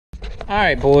All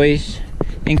right, boys,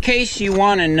 in case you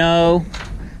want to know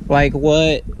like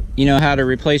what, you know, how to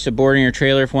replace a board in your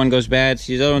trailer if one goes bad.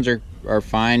 See, these other ones are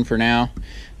fine for now.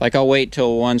 Like, I'll wait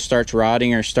till one starts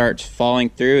rotting or starts falling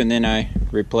through and then I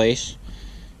replace.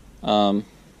 But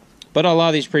a lot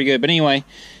of these are pretty good. But anyway,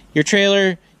 your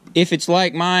trailer, if it's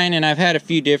like mine, and I've had a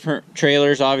few different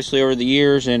trailers obviously over the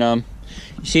years, and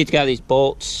you see it's got these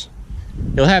bolts.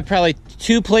 You'll have probably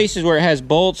two places where it has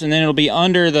bolts, and then it'll be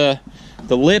under the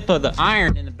lip of the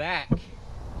iron in the back,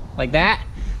 like that.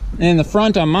 And in the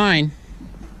front on mine,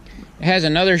 it has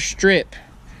another strip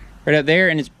right up there,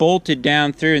 and it's bolted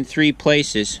down through in three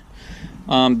places.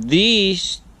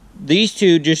 These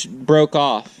two just broke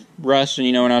off, rusting,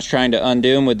 you know, when I was trying to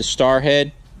undo them with the star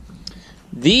head.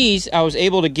 These, I was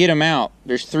able to get them out.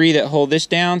 There's three that hold this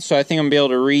down, so I think I'm gonna be able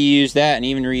to reuse that and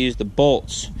even reuse the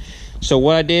bolts. So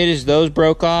what I did is those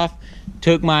broke off,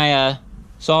 took my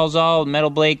Sawzall metal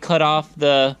blade, cut off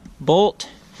the bolt,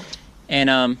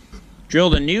 and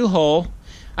drilled a new hole.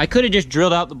 I could have just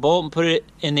drilled out the bolt and put it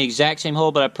in the exact same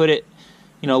hole, but I put it,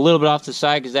 you know, a little bit off the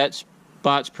side because that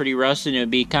spot's pretty rusted and it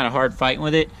would be kind of hard fighting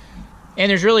with it. And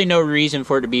there's really no reason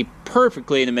for it to be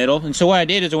perfectly in the middle. And so what I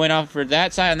did is I went off for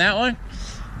that side on that one,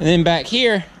 and then back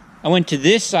here I went to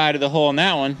this side of the hole on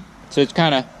that one, so it's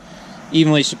kind of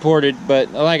evenly supported.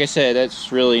 But like I said,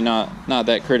 that's really not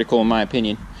that critical in my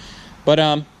opinion. But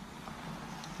and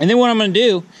then what I'm gonna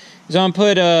do is I'm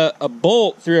gonna put a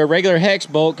bolt through a regular hex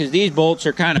bolt, because these bolts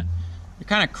are kind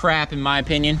of crap in my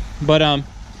opinion. But I'm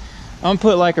gonna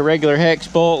put like a regular hex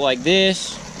bolt like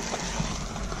this,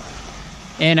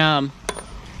 and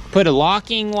put a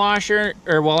locking washer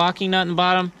or locking nut in the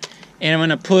bottom, and I'm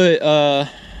gonna put a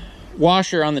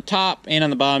washer on the top and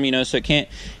on the bottom, you know, so it can't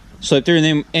slip through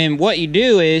them. And what you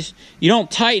do is you don't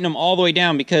tighten them all the way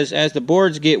down, because as the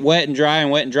boards get wet and dry,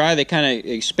 they kind of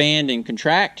expand and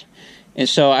contract. And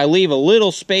so I leave a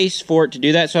little space for it to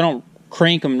do that, so I don't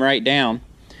crank them right down.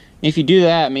 If you do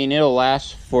that, I mean, it'll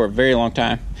last for a very long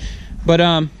time.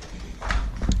 But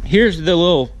here's the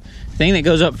little thing that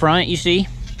goes up front, you see.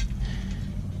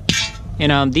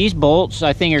 And these bolts,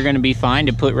 I think, are going to be fine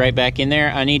to put right back in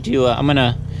there. I need to, I'm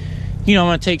gonna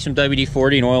take some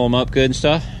WD-40 and oil them up good and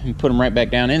stuff, and put them right back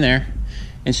down in there.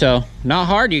 And so, not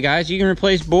hard, you guys. You can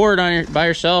replace board by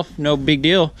yourself, no big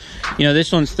deal. You know,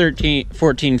 this one's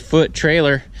 14 foot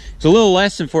trailer. It's a little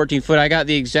less than 14 foot. I got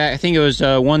the exact, I think it was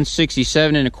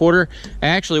 167 1/4.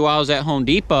 Actually, while I was at Home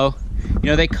Depot, you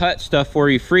know, they cut stuff for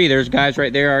you free. There's guys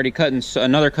right there already cutting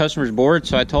another customer's board.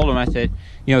 So I told them, I said,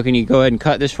 you know, can you go ahead and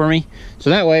cut this for me? So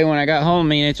that way, when I got home, I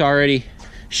mean, it's already,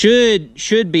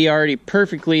 should be already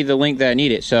perfectly the length that I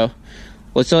need it. So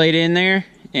let's lay it in there,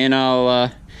 and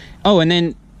I'll, oh, and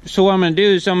then, so what I'm gonna do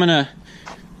is I'm gonna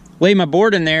lay my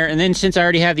board in there, and then since I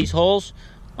already have these holes,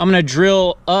 I'm gonna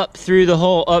drill up through the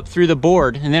hole, up through the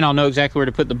board, and then I'll know exactly where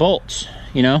to put the bolts,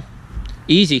 you know?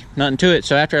 Easy, nothing to it.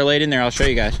 So after I lay it in there, I'll show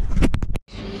you guys.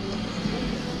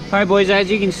 All right, boys, as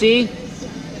you can see,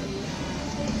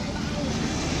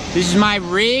 this is my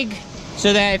rig,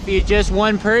 so that if you're just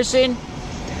one person,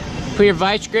 put your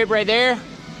vice grip right there,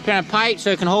 kind of pipe so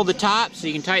it can hold the top, so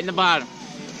you can tighten the bottom.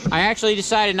 I actually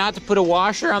decided not to put a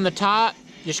washer on the top,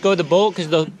 just go with the bolt, because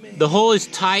the hole is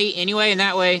tight anyway, and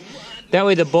that way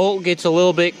the bolt gets a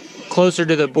little bit closer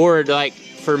to the board, like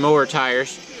for mower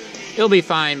tires. It'll be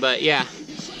fine, but yeah.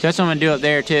 So that's what I'm gonna do up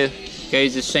there too. Okay,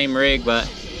 it's the same rig, but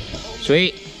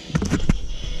sweet.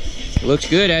 It looks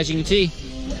good, as you can see.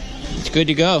 It's good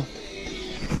to go.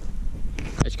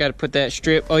 I just gotta put that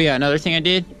strip. Oh yeah, another thing I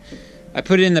did, I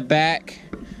put it in the back,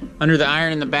 under the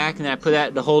iron in the back, and then I put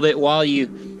that to hold it while you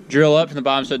drill up from the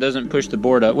bottom so it doesn't push the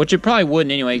board up, which it probably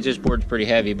wouldn't anyway, 'cause this board's pretty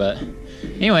heavy. But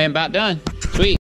anyway, I'm about done. Sweet.